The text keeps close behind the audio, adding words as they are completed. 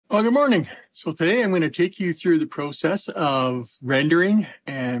Well, good morning. So today I'm going to take you through the process of rendering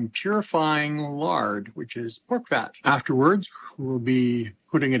and purifying lard, which is pork fat. Afterwards, we'll be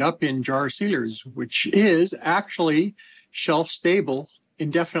putting it up in jar sealers, which is actually shelf stable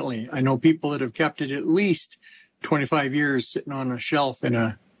indefinitely. I know people that have kept it at least 25 years sitting on a shelf in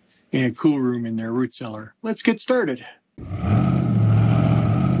a cool room in their root cellar. Let's get started.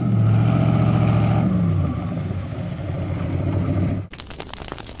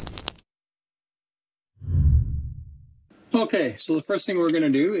 Okay, so the first thing we're going to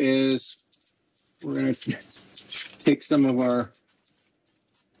do is we're going to take some of our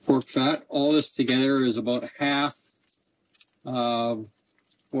pork fat. All this together is about half of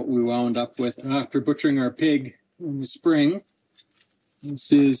what we wound up with after butchering our pig in the spring.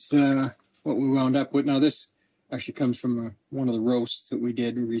 This is what we wound up with. Now this actually comes from one of the roasts that we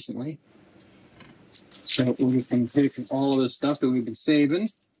did recently. So we can take all of this stuff that we've been saving.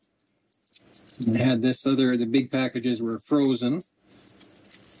 And had this the big packages were frozen.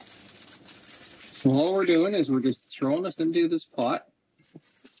 So all we're doing is we're just throwing this into this pot.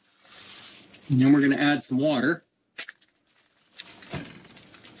 And then we're going to add some water.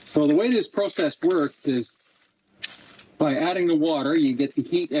 So the way this process works is by adding the water, you get the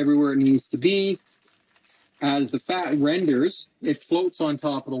heat everywhere it needs to be. As the fat renders, it floats on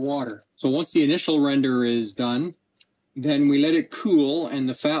top of the water. So once the initial render is done, then we let it cool and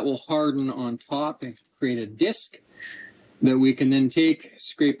the fat will harden on top and create a disc that we can then take,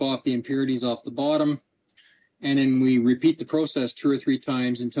 scrape off the impurities off the bottom, and then we repeat the process 2 or 3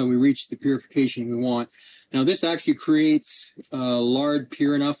 times until we reach the purification we want. Now this actually creates lard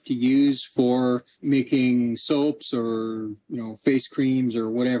pure enough to use for making soaps or face creams or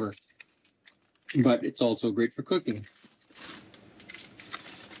whatever. But it's also great for cooking.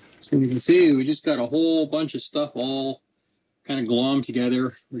 So you can see we just got a whole bunch of stuff all kind of glommed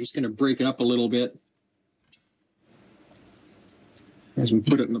together. We're just going to break it up a little bit as we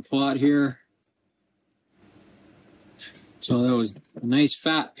put it in the pot here. So that was a nice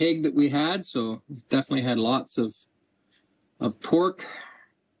fat pig that we had. So we definitely had lots of pork.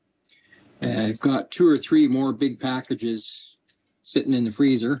 I've got 2 or 3 more big packages sitting in the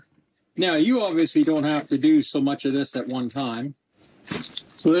freezer. Now you obviously don't have to do so much of this at one time.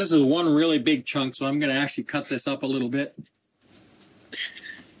 So this is one really big chunk, so I'm going to actually cut this up a little bit.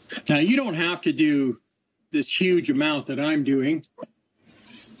 Now you don't have to do this huge amount that I'm doing.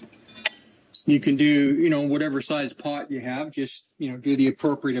 You can do, whatever size pot you have, just, do the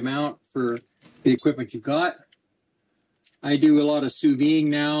appropriate amount for the equipment you've got. I do a lot of sous videing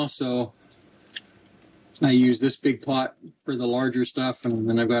now, so I use this big pot for the larger stuff, and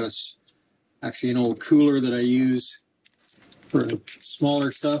then I've got actually an old cooler that I use for smaller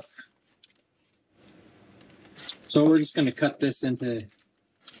stuff. So we're just going to cut this into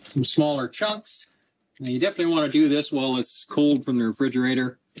some smaller chunks. Now you definitely want to do this while it's cold from the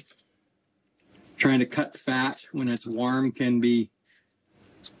refrigerator. Trying to cut fat when it's warm can be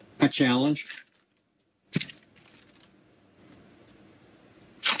a challenge.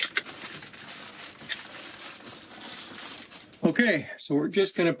 Okay, so we're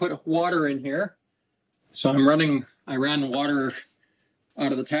just going to put water in here. So I ran the water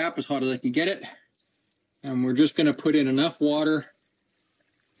out of the tap as hot as I can get it. And we're just going to put in enough water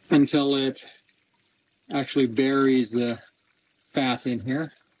until it actually buries the fat in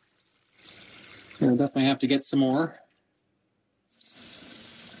here. So we'll definitely have to get some more.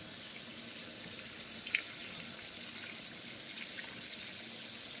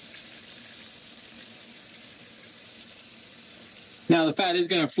 Now the fat is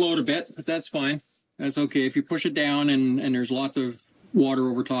going to float a bit, but that's fine. That's okay. If you push it down and there's lots of water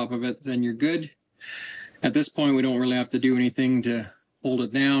over top of it, then you're good. At this point, we don't really have to do anything to hold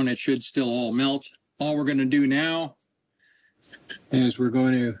it down. It should still all melt. All we're going to do now is we're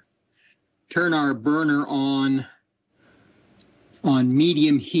going to turn our burner on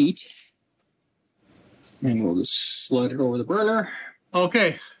medium heat. And we'll just slide it over the burner.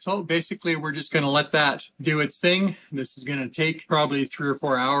 Okay, so basically we're just going to let that do its thing. This is going to take probably 3 or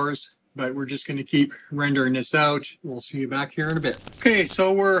 4 hours. But we're just going to keep rendering this out. We'll see you back here in a bit. Okay,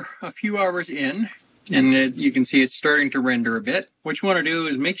 so we're a few hours in, and you can see it's starting to render a bit. What you want to do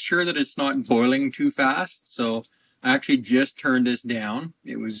is make sure that it's not boiling too fast. So I actually just turned this down.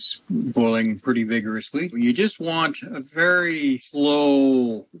 It was boiling pretty vigorously. You just want a very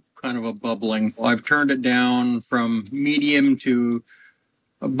slow kind of a bubbling. I've turned it down from medium to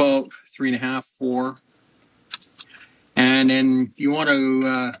about 3.5, 4. And then you want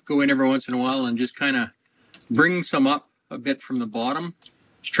to go in every once in a while and just kind of bring some up a bit from the bottom.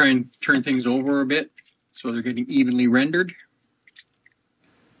 Just try and turn things over a bit so they're getting evenly rendered.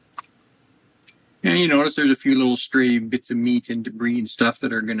 And you notice there's a few little stray bits of meat and debris and stuff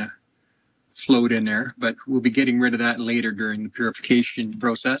that are going to float in there, but we'll be getting rid of that later during the purification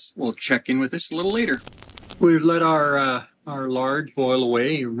process. We'll check in with this a little later. We've let our lard boil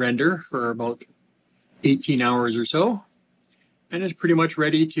away, render for about 18 hours or so, and it's pretty much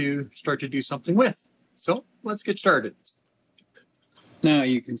ready to start to do something with. So let's get started. Now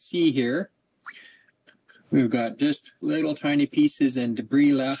you can see here, we've got just little tiny pieces and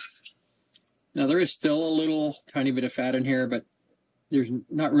debris left. Now there is still a little tiny bit of fat in here, but there's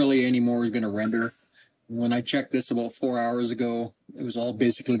not really any more going to render. When I checked this about 4 hours ago, it was all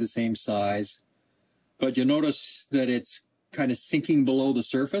basically the same size. But you'll notice that it's kind of sinking below the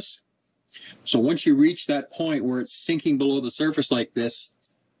surface. So once you reach that point where it's sinking below the surface like this,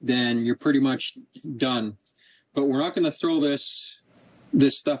 then you're pretty much done. But we're not going to throw this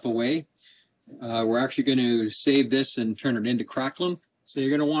stuff away. We're actually going to save this and turn it into crackling. So you're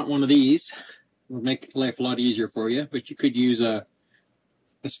going to want one of these. It'll make life a lot easier for you, but you could use a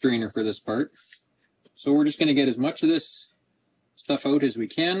strainer for this part. So we're just going to get as much of this stuff out as we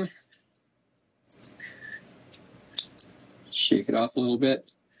can. Shake it off a little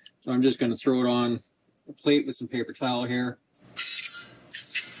bit. So I'm just going to throw it on a plate with some paper towel here.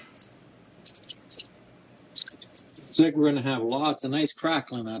 Looks like we're going to have lots of nice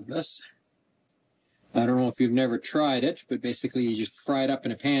crackling out of this. I don't know if you've never tried it, but basically you just fry it up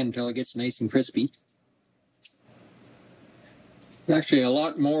in a pan until it gets nice and crispy. There's actually a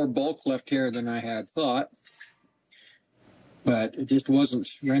lot more bulk left here than I had thought, but it just wasn't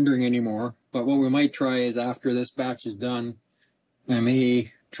rendering anymore. But what we might try is after this batch is done, I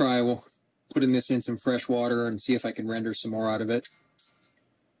may try putting this in some fresh water and see if I can render some more out of it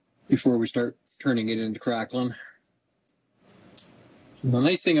before we start turning it into crackling. The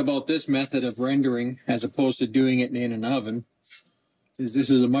nice thing about this method of rendering, as opposed to doing it in an oven, is this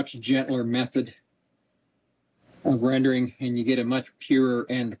is a much gentler method of rendering, and you get a much purer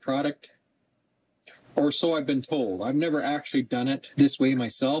end product. Or so I've been told. I've never actually done it this way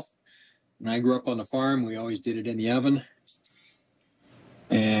myself. When I grew up on the farm, we always did it in the oven.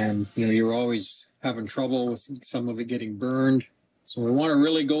 And, you know, you're always having trouble with some of it getting burned. So we want to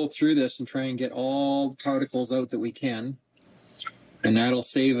really go through this and try and get all the particles out that we can. And that'll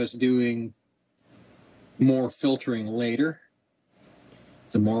save us doing more filtering later.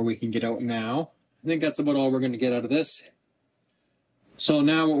 The more we can get out now. I think that's about all we're going to get out of this. So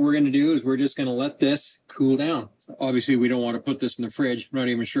now what we're going to do is we're just going to let this cool down. Obviously, we don't want to put this in the fridge. I'm not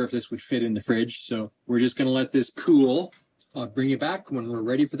even sure if this would fit in the fridge. So we're just going to let this cool. I'll bring you back when we're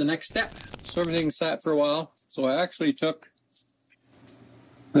ready for the next step. So everything sat for a while. So I actually took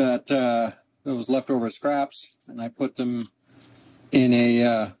those leftover scraps and I put them in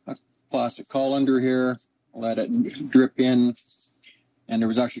a plastic colander here. Let it drip in. And there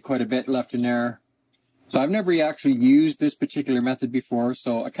was actually quite a bit left in there. So I've never actually used this particular method before,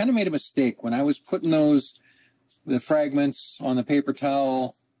 so I kind of made a mistake. When I was putting the fragments on the paper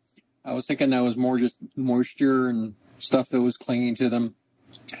towel, I was thinking that was more just moisture and stuff that was clinging to them.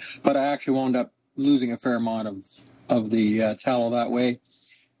 But I actually wound up losing a fair amount of the towel that way.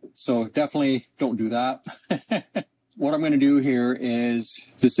 So definitely don't do that. What I'm going to do here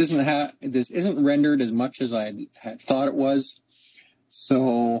is, this isn't rendered as much as I had thought it was.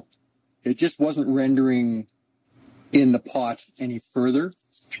 So it just wasn't rendering in the pot any further.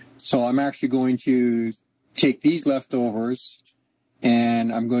 So I'm actually going to take these leftovers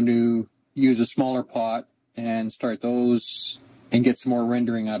and I'm going to use a smaller pot and start those and get some more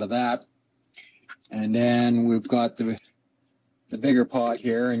rendering out of that. And then we've got the bigger pot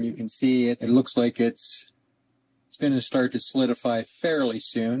here, and you can see it looks like it's going to start to solidify fairly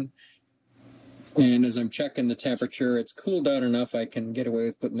soon. And as I'm checking the temperature, it's cooled down enough I can get away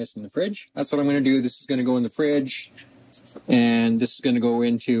with putting this in the fridge. That's what I'm going to do. This is going to go in the fridge, and this is going to go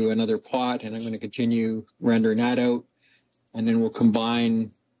into another pot, and I'm going to continue rendering that out. And then we'll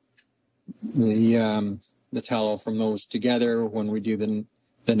combine the tallow from those together when we do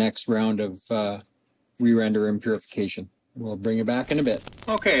the next round of re-render and purification. We'll bring it back in a bit.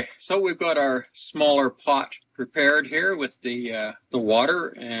 Okay, so we've got our smaller pot prepared here with the water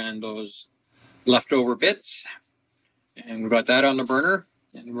and those leftover bits, and we've got that on the burner,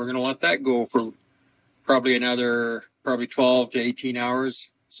 and we're going to let that go for probably 12 to 18 hours,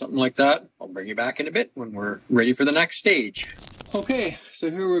 something like that. I'll bring you back in a bit when we're ready for the next stage. Okay,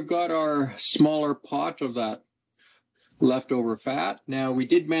 so here we've got our smaller pot of that leftover fat. Now, we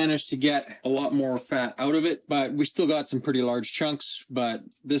did manage to get a lot more fat out of it, but we still got some pretty large chunks. But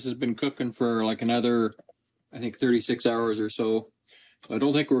this has been cooking for like another, I think, 36 hours or so. So I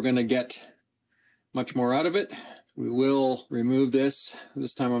don't think we're going to get much more out of it. we will remove this.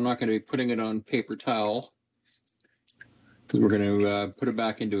 This time I'm not going to be putting it on paper towel, because we're going to put it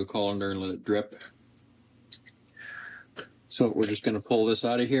back into a colander and let it drip. So we're just going to pull this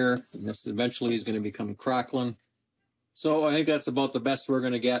out of here, and this eventually is going to become crackling. So I think that's about the best we're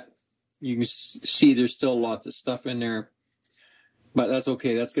going to get. You can see there's still lots of stuff in there, but that's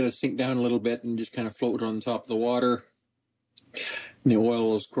okay. That's going to sink down a little bit and just kind of float on top of the water. And the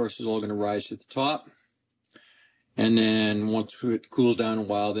oil, of course, is all going to rise to the top. And then once it cools down a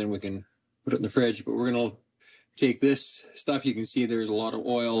while, then we can put it in the fridge. But we're going to take this stuff. You can see there's a lot of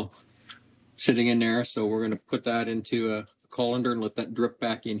oil sitting in there. So we're going to put that into a colander and let that drip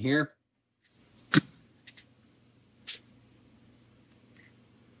back in here.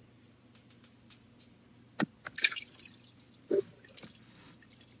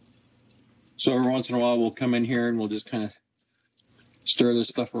 So every once in a while we'll come in here and we'll just kind of stir this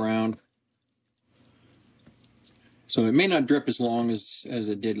stuff around. So it may not drip as long as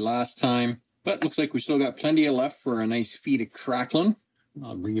it did last time, but looks like we still got plenty of left for a nice feed of crackling.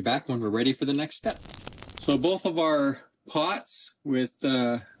 I'll bring you back when we're ready for the next step. So both of our pots with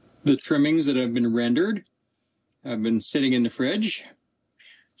the trimmings that have been rendered have been sitting in the fridge.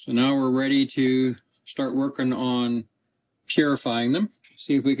 So now we're ready to start working on purifying them.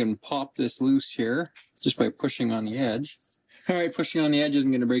 See if we can pop this loose here just by pushing on the edge. All right, pushing on the edge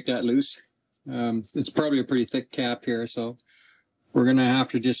isn't going to break that loose. It's probably a pretty thick cap here, so we're going to have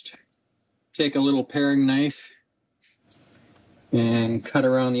to just take a little paring knife and cut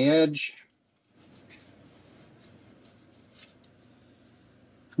around the edge.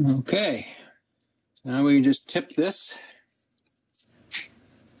 Okay, now we can just tip this.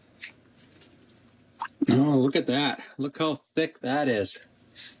 Oh, look at that. Look how thick that is.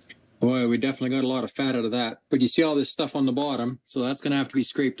 Boy, we definitely got a lot of fat out of that. But you see all this stuff on the bottom, so that's going to have to be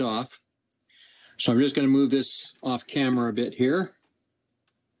scraped off. So I'm just going to move this off camera a bit here.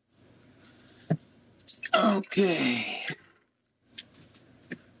 Okay.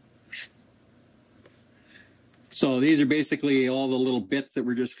 So these are basically all the little bits that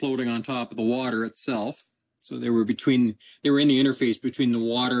were just floating on top of the water itself. So they were in the interface between the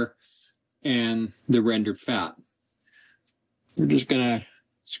water and the rendered fat. We're just going to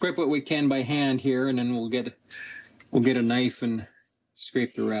scrape what we can by hand here, and then we'll get a knife and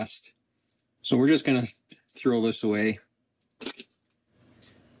scrape the rest. So we're just going to throw this away.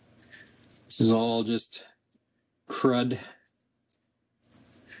 This is all just crud.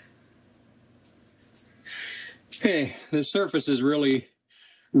 Okay, the surface is really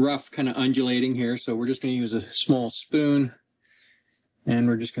rough, kind of undulating here, so we're just going to use a small spoon, and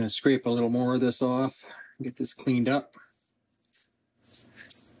we're just going to scrape a little more of this off, get this cleaned up.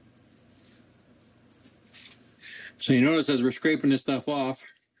 So you notice as we're scraping this stuff off,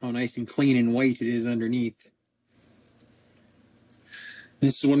 how nice and clean and white it is underneath.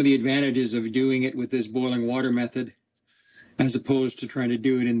 This is one of the advantages of doing it with this boiling water method, as opposed to trying to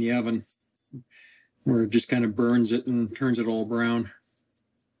do it in the oven, where it just kind of burns it and turns it all brown.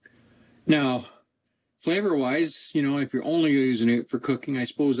 Now, flavor-wise, you know, if you're only using it for cooking, I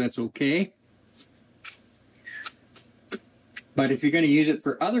suppose that's okay. But if you're going to use it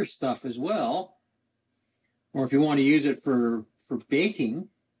for other stuff as well, or if you want to use it for baking,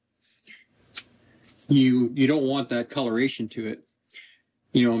 you don't want that coloration to it.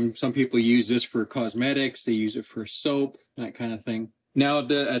 You know, some people use this for cosmetics, they use it for soap, that kind of thing. Now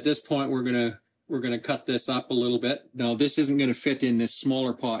at this point we're gonna cut this up a little bit. Now this isn't gonna fit in this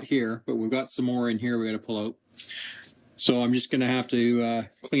smaller pot here, but we've got some more in here we're gonna pull out. So I'm just gonna have to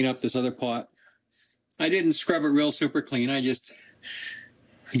clean up this other pot. I didn't scrub it real super clean. I just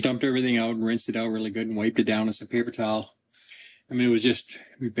dumped everything out and rinsed it out really good and wiped it down with some paper towel. I mean, it was just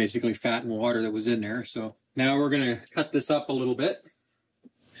basically fat and water that was in there. So now we're going to cut this up a little bit.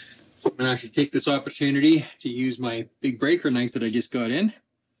 I'm going to actually take this opportunity to use my big breaker knife that I just got in.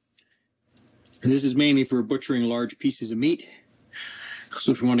 This is mainly for butchering large pieces of meat.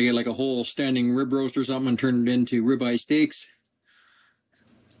 So if you want to get like a whole standing rib roast or something and turn it into ribeye steaks,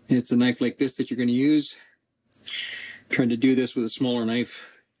 it's a knife like this that you're going to use. I'm trying to do this with a smaller knife.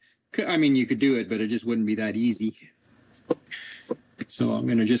 I mean, you could do it, but it just wouldn't be that easy. So I'm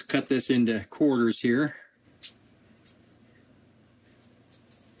going to just cut this into quarters here.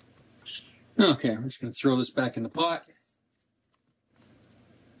 Okay, I'm just going to throw this back in the pot,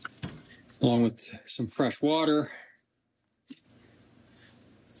 along with some fresh water.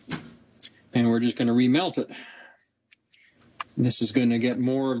 And we're just going to remelt it. And this is going to get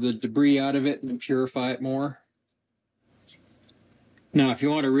more of the debris out of it and purify it more. Now, if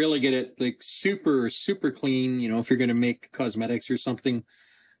you want to really get it like super, super clean, you know, if you're going to make cosmetics or something,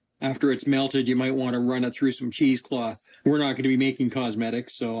 after it's melted, you might want to run it through some cheesecloth. We're not going to be making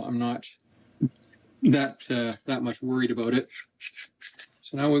cosmetics, so I'm not that much worried about it.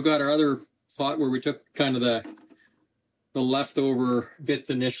 So now we've got our other pot where we took kind of the leftover bits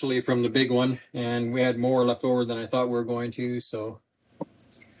initially from the big one, and we had more left over than I thought we were going to, so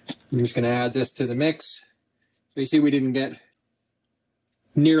I'm just going to add this to the mix. So you see we didn't get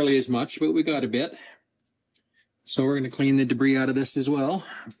nearly as much, but we got a bit. So we're going to clean the debris out of this as well.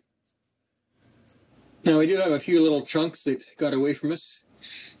 Now we do have a few little chunks that got away from us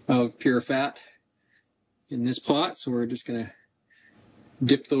of pure fat in this pot, so we're just going to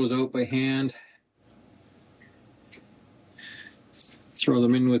dip those out by hand. Throw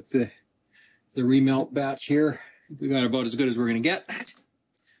them in with the remelt batch here. We got about as good as we're going to get.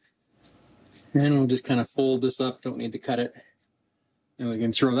 And we'll just kind of fold this up, don't need to cut it. And we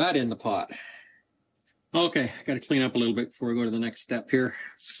can throw that in the pot. Okay, I got to clean up a little bit before we go to the next step here.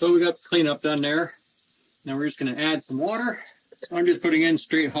 So we got the cleanup done there. Now we're just going to add some water. I'm just putting in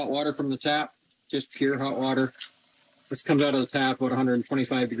straight hot water from the tap, just pure hot water. This comes out of the tap about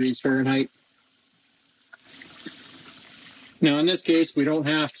 125 degrees Fahrenheit. Now in this case, we don't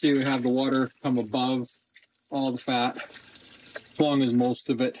have to have the water come above all the fat, as long as most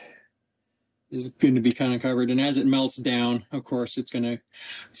of it is going to be kind of covered. And as it melts down, of course, it's going to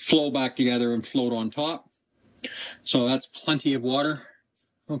flow back together and float on top. So that's plenty of water.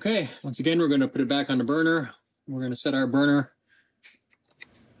 Okay, once again, we're going to put it back on the burner. We're going to set our burner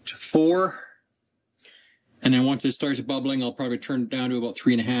to 4. And then once it starts bubbling, I'll probably turn it down to about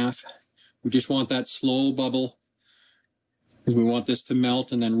 3.5. We just want that slow bubble, because we want this to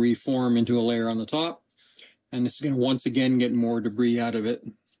melt and then reform into a layer on the top. And this is going to once again get more debris out of it.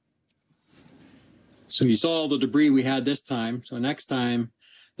 So you saw all the debris we had this time. So next time,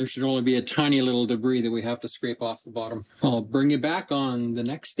 there should only be a tiny little debris that we have to scrape off the bottom. I'll bring you back on the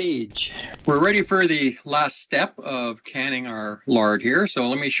next stage. We're ready for the last step of canning our lard here. So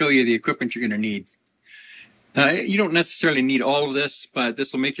let me show you the equipment you're going to need. You don't necessarily need all of this, but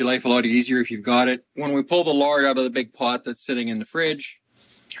this will make your life a lot easier if you've got it. When we pull the lard out of the big pot that's sitting in the fridge,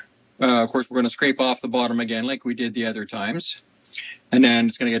 of course, we're going to scrape off the bottom again like we did the other times. And then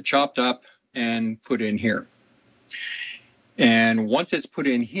it's going to get chopped up and put in here. And once it's put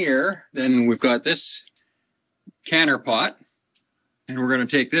in here, then we've got this canner pot, and we're going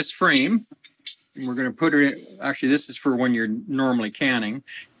to take this frame and we're going to put it in. Actually, this is for when you're normally canning.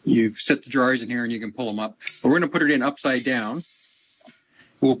 You set the jars in here and you can pull them up. But we're going to put it in upside down.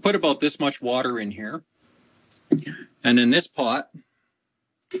 We'll put about this much water in here. And in this pot,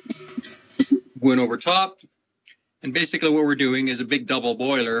 going over top. And basically what we're doing is a big double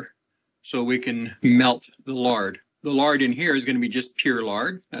boiler so we can melt the lard. The lard in here is going to be just pure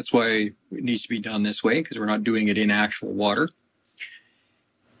lard. That's why it needs to be done this way, because we're not doing it in actual water.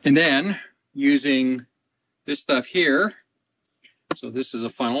 And then using this stuff here, so this is a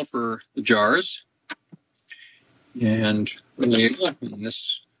funnel for the jars, and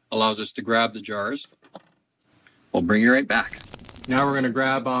this allows us to grab the jars. I'll bring you right back. Now we're going to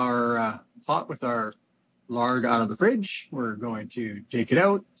grab our pot with our lard out of the fridge. We're going to take it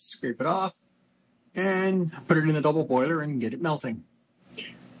out, scrape it off, and put it in the double boiler and get it melting.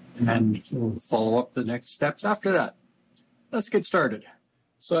 And then we'll follow up the next steps after that. Let's get started.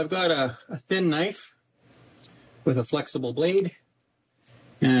 So I've got a thin knife with a flexible blade,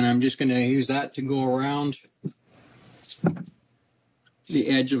 and I'm just going to use that to go around the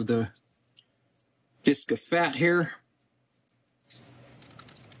edge of the disc of fat here.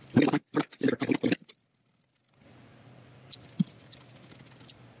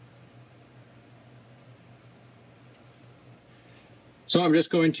 So I'm just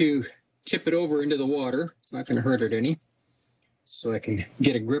going to tip it over into the water. It's not going to hurt it any. So I can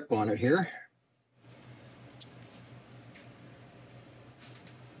get a grip on it here.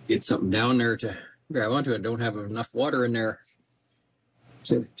 Get something down there to grab onto it. Don't have enough water in there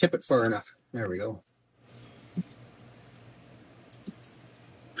to tip it far enough. There we go.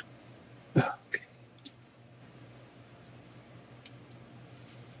 Okay.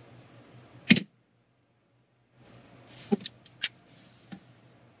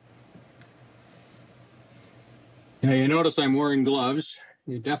 Now you notice I'm wearing gloves.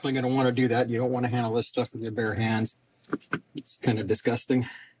 You're definitely going to want to do that. You don't want to handle this stuff with your bare hands. It's kind of disgusting.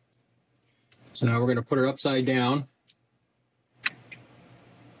 So now we're going to put her upside down.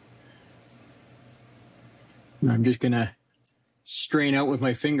 And I'm just going to strain out with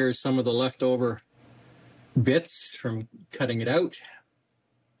my fingers some of the leftover bits from cutting it out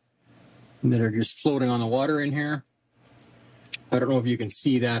that are just floating on the water in here. I don't know if you can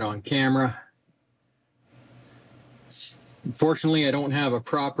see that on camera. Unfortunately, I don't have a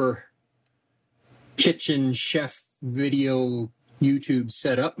proper kitchen chef video YouTube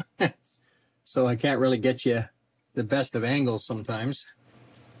setup, so I can't really get you the best of angles sometimes.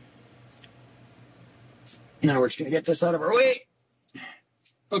 Now we're just going to get this out of our way.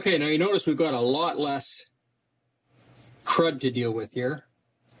 Okay, now you notice we've got a lot less crud to deal with here.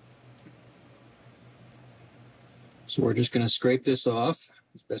 So we're just going to scrape this off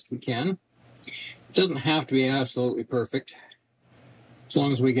as best we can. It doesn't have to be absolutely perfect, as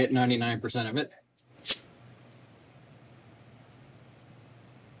long as we get 99% of it.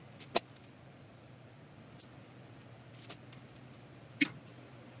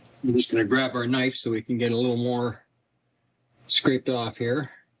 I'm just going to grab our knife so we can get a little more scraped off here.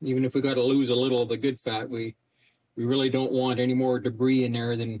 Even if we got to lose a little of the good fat, we really don't want any more debris in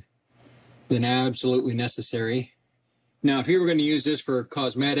there than absolutely necessary. Now, if you were going to use this for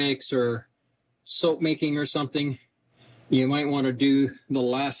cosmetics or soap making or something, you might want to do the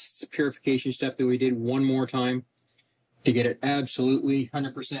last purification step that we did one more time to get it absolutely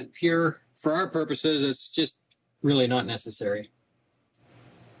 100% pure. For our purposes, it's just really not necessary.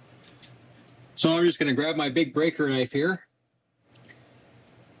 So I'm just going to grab my big breaker knife here.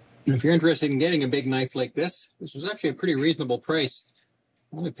 And if you're interested in getting a big knife like this was actually a pretty reasonable price.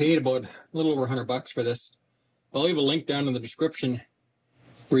 I only paid about a little over $100 for this. I'll leave a link down in the description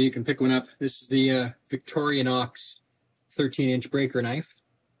where you can pick one up. This is the Victorinox 13-inch breaker knife.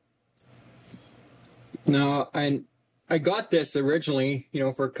 Now, I got this originally,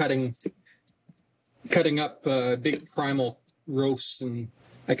 for cutting up big primal roasts and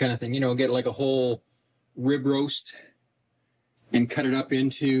that kind of thing. Get like a whole rib roast and cut it up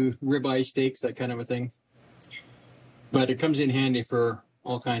into ribeye steaks, that kind of a thing. But it comes in handy for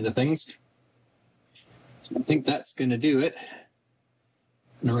all kinds of things. So I think that's going to do it.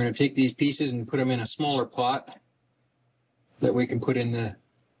 And we're going to take these pieces and put them in a smaller pot that we can put in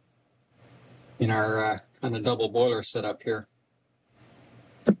our kind of double boiler setup here.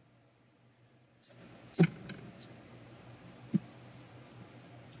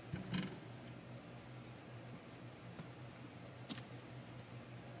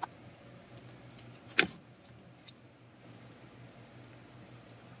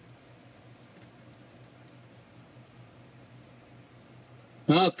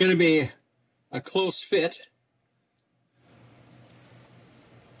 Well, it's going to be a close fit.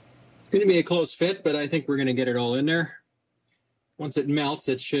 It's going to be a close fit, but I think we're going to get it all in there. Once it melts,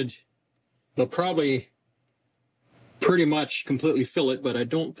 it'll probably pretty much completely fill it, but I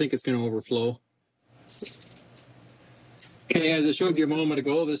don't think it's going to overflow. Okay, as I showed you a moment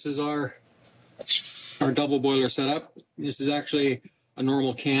ago, this is our double boiler setup. This is actually a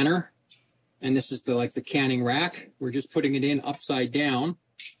normal canner. And this is the canning rack. We're just putting it in upside down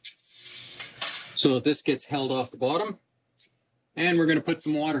so that this gets held off the bottom. And we're going to put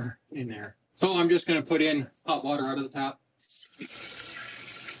some water in there. So I'm just going to put in hot water out of the tap.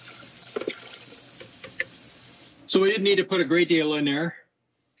 So we didn't need to put a great deal in there.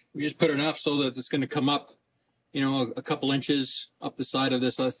 We just put enough so that it's going to come up, a couple inches up the side of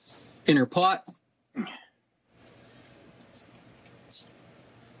this inner pot.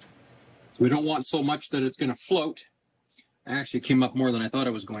 We don't want so much that it's going to float. It actually came up more than I thought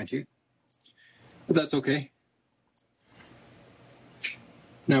it was going to. But that's okay.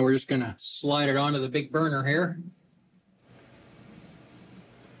 Now we're just going to slide it onto the big burner here.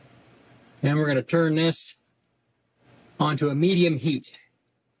 And we're going to turn this onto a medium heat.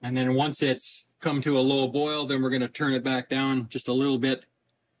 And then once it's come to a low boil, then we're going to turn it back down just a little bit,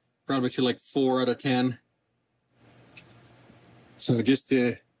 probably to 4 out of 10. So just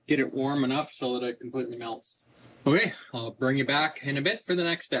to get it warm enough so that it completely melts. Okay, I'll bring you back in a bit for the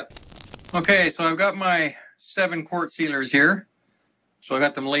next step. Okay, so I've got my 7 quart sealers here. So I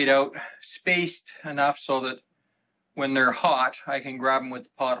got them laid out, spaced enough so that when they're hot, I can grab them with the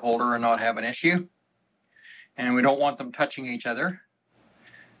pot holder and not have an issue. And we don't want them touching each other.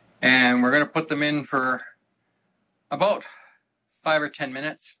 And we're going to put them in for about 5 or 10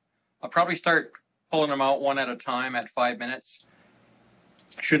 minutes. I'll probably start pulling them out one at a time at 5 minutes.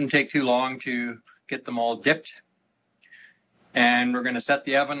 Shouldn't take too long to get them all dipped. And we're going to set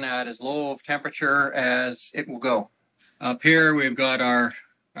the oven at as low of temperature as it will go. Up here we've got our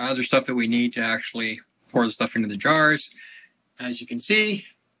other stuff that we need to actually pour the stuff into the jars. As you can see,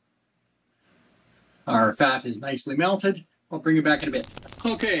 our fat is nicely melted. I'll bring you back in a bit.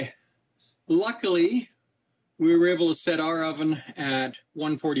 Okay, luckily we were able to set our oven at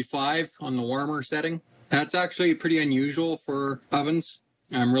 145 on the warmer setting. That's actually pretty unusual for ovens.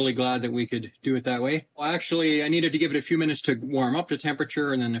 I'm really glad that we could do it that way. Well, actually, I needed to give it a few minutes to warm up to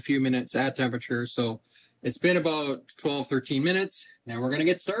temperature and then a few minutes at temperature. So It's been about 12, 13 minutes. Now we're going to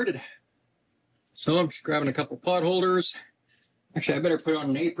get started. So I'm just grabbing a couple pot holders. Actually, I better put on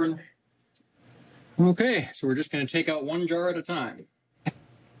an apron. Okay, so we're just going to take out one jar at a time.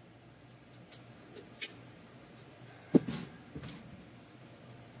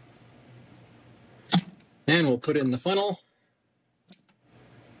 And we'll put it in the funnel.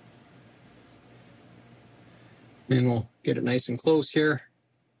 And we'll get it nice and close here.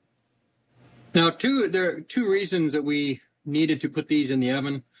 Now, there are two reasons that we needed to put these in the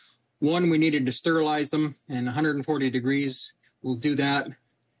oven. One, we needed to sterilize them, and 140 degrees will do that.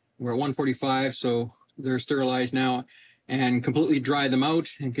 We're at 145, so they're sterilized now, and completely dry them out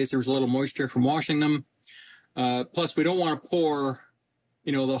in case there was a little moisture from washing them. Plus, we don't want to pour,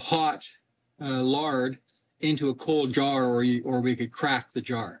 the hot lard into a cold jar, or we could crack the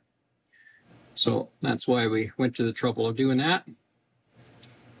jar. So that's why we went to the trouble of doing that.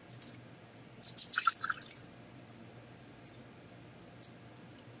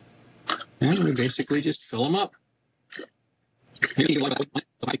 And we basically just fill them up.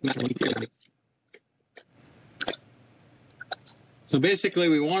 So basically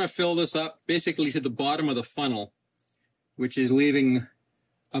we want to fill this up basically to the bottom of the funnel, which is leaving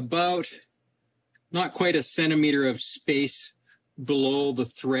about not quite a centimeter of space below the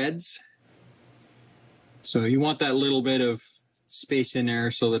threads. So you want that little bit of space in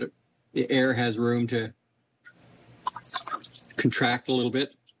there so that the air has room to contract a little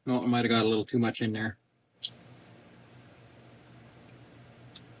bit. Oh, I might have got a little too much in there.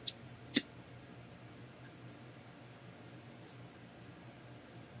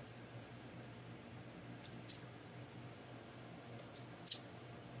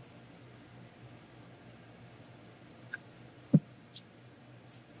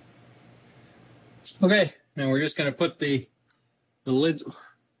 Okay, now we're just going to put the lids.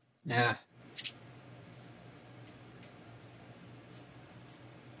 Yeah.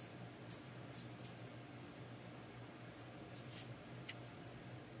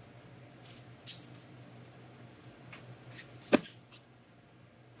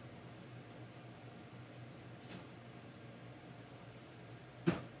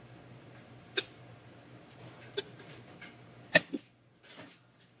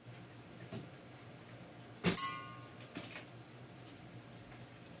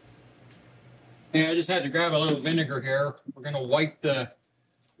 Yeah, I just had to grab a little vinegar here. We're going to wipe the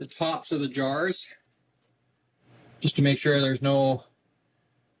tops of the jars just to make sure there's no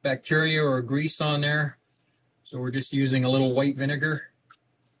bacteria or grease on there. So we're just using a little white vinegar.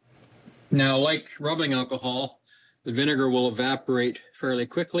 Now, like rubbing alcohol, the vinegar will evaporate fairly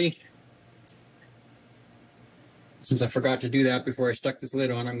quickly. Since I forgot to do that before I stuck this lid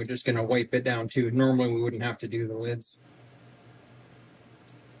on, I'm just going to wipe it down too. Normally we wouldn't have to do the lids.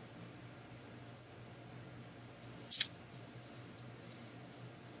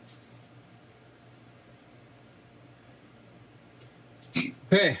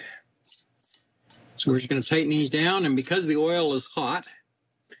 Okay, so we're just going to tighten these down, and because the oil is hot,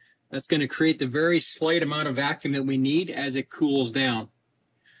 that's going to create the very slight amount of vacuum that we need as it cools down.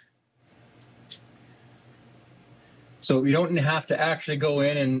 So you don't have to actually go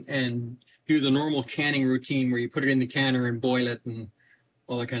in and do the normal canning routine where you put it in the canner and boil it and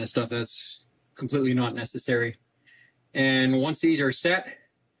all that kind of stuff. That's completely not necessary. And once these are set,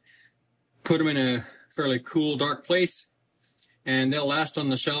 put them in a fairly cool, dark place, and they'll last on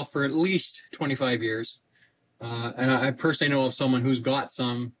the shelf for at least 25 years. And I personally know of someone who's got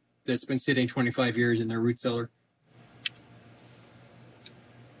some that's been sitting 25 years in their root cellar.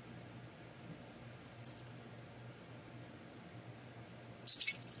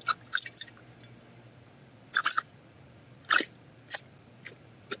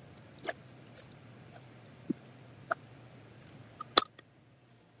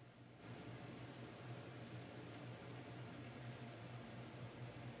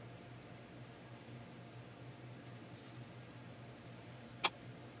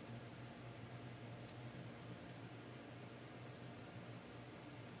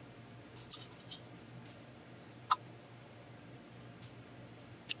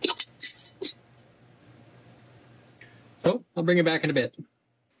 So I'll bring it back in a bit.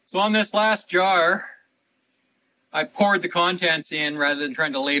 So on this last jar, I poured the contents in rather than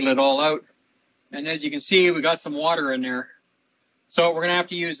trying to ladle it all out. And as you can see, we got some water in there. So we're going to have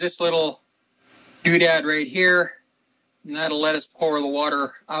to use this little doodad right here. And that'll let us pour the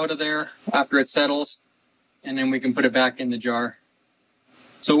water out of there after it settles. And then we can put it back in the jar.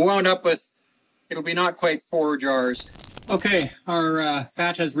 So we wound up with, it'll be not quite 4 jars. Okay, our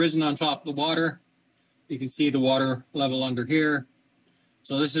fat has risen on top of the water. You can see the water level under here.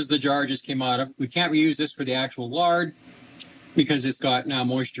 So this is the jar it just came out of. We can't reuse this for the actual lard because it's got now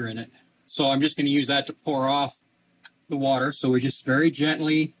moisture in it. So I'm just going to use that to pour off the water. So we just very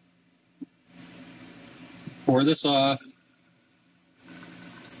gently pour this off.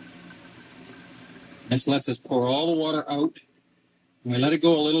 This lets us pour all the water out. And we let it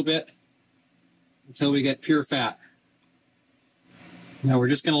go a little bit until we get pure fat. Now we're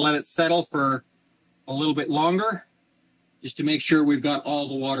just going to let it settle for a little bit longer, just to make sure we've got all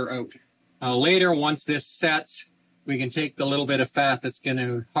the water out. Now later, once this sets, we can take the little bit of fat that's going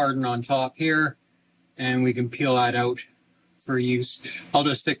to harden on top here, and we can peel that out for use. I'll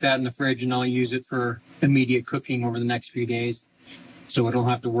just stick that in the fridge and I'll use it for immediate cooking over the next few days, so I don't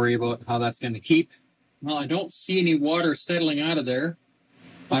have to worry about how that's going to keep. Well, I don't see any water settling out of there,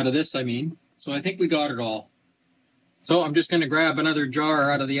 out of this I mean, so I think we got it all. So I'm just going to grab another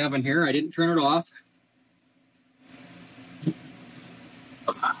jar out of the oven here. I didn't turn it off.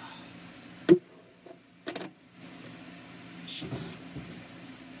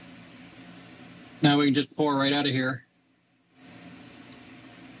 Now we can just pour right out of here.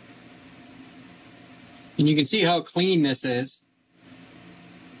 And you can see how clean this is.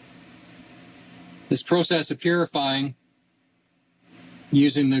 This process of purifying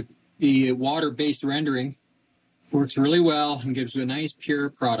using the water-based rendering works really well and gives you a nice pure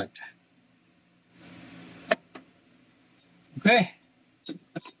product. Okay.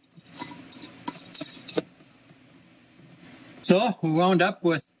 So we wound up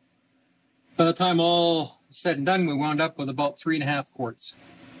with, by the time all said and done, we wound up with about 3.5 quarts.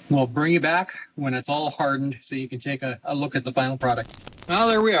 We'll bring you back when it's all hardened so you can take a look at the final product. Well,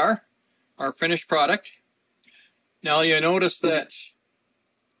 there we are, our finished product. Now you notice that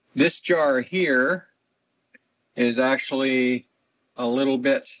this jar here is actually a little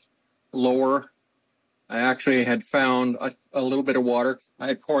bit lower. I actually had found a little bit of water. I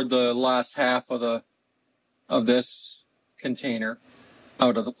had poured the last half of this container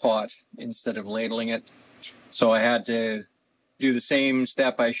out of the pot instead of ladling it. So I had to do the same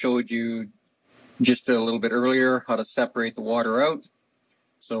step I showed you just a little bit earlier, how to separate the water out.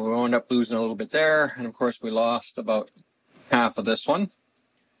 So we wound up losing a little bit there, and of course we lost about half of this one.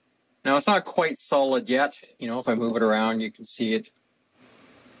 Now it's not quite solid yet. You know, if I move it around, you can see it.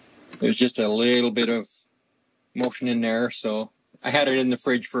 There's just a little bit of motion in there, so I had it in the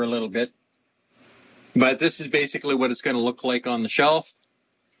fridge for a little bit. But this is basically what it's going to look like on the shelf.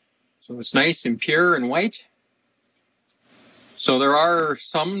 So it's nice and pure and white. So there are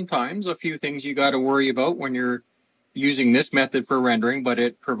sometimes a few things you got to worry about when you're using this method for rendering, but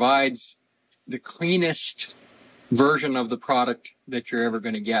it provides the cleanest version of the product that you're ever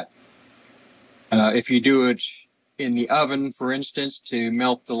going to get. If you do it in the oven, for instance, to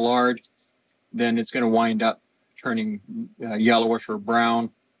melt the lard, then it's going to wind up turning yellowish or brown.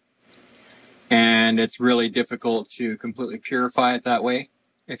 And it's really difficult to completely purify it that way.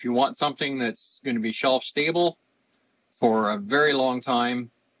 If you want something that's going to be shelf stable for a very long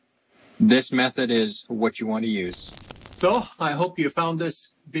time, this method is what you want to use. So I hope you found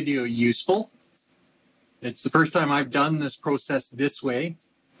this video useful. It's the first time I've done this process this way.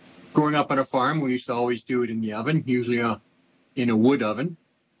 Growing up on a farm, we used to always do it in the oven, usually in a wood oven.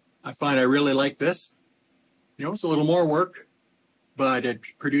 I find I really like this. You know, it's a little more work, but it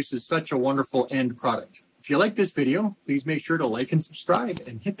produces such a wonderful end product. If you like this video, please make sure to like and subscribe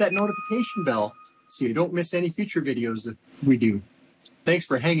and hit that notification bell so you don't miss any future videos that we do. Thanks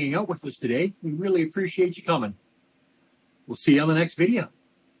for hanging out with us today. We really appreciate you coming. We'll see you on the next video.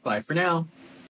 Bye for now.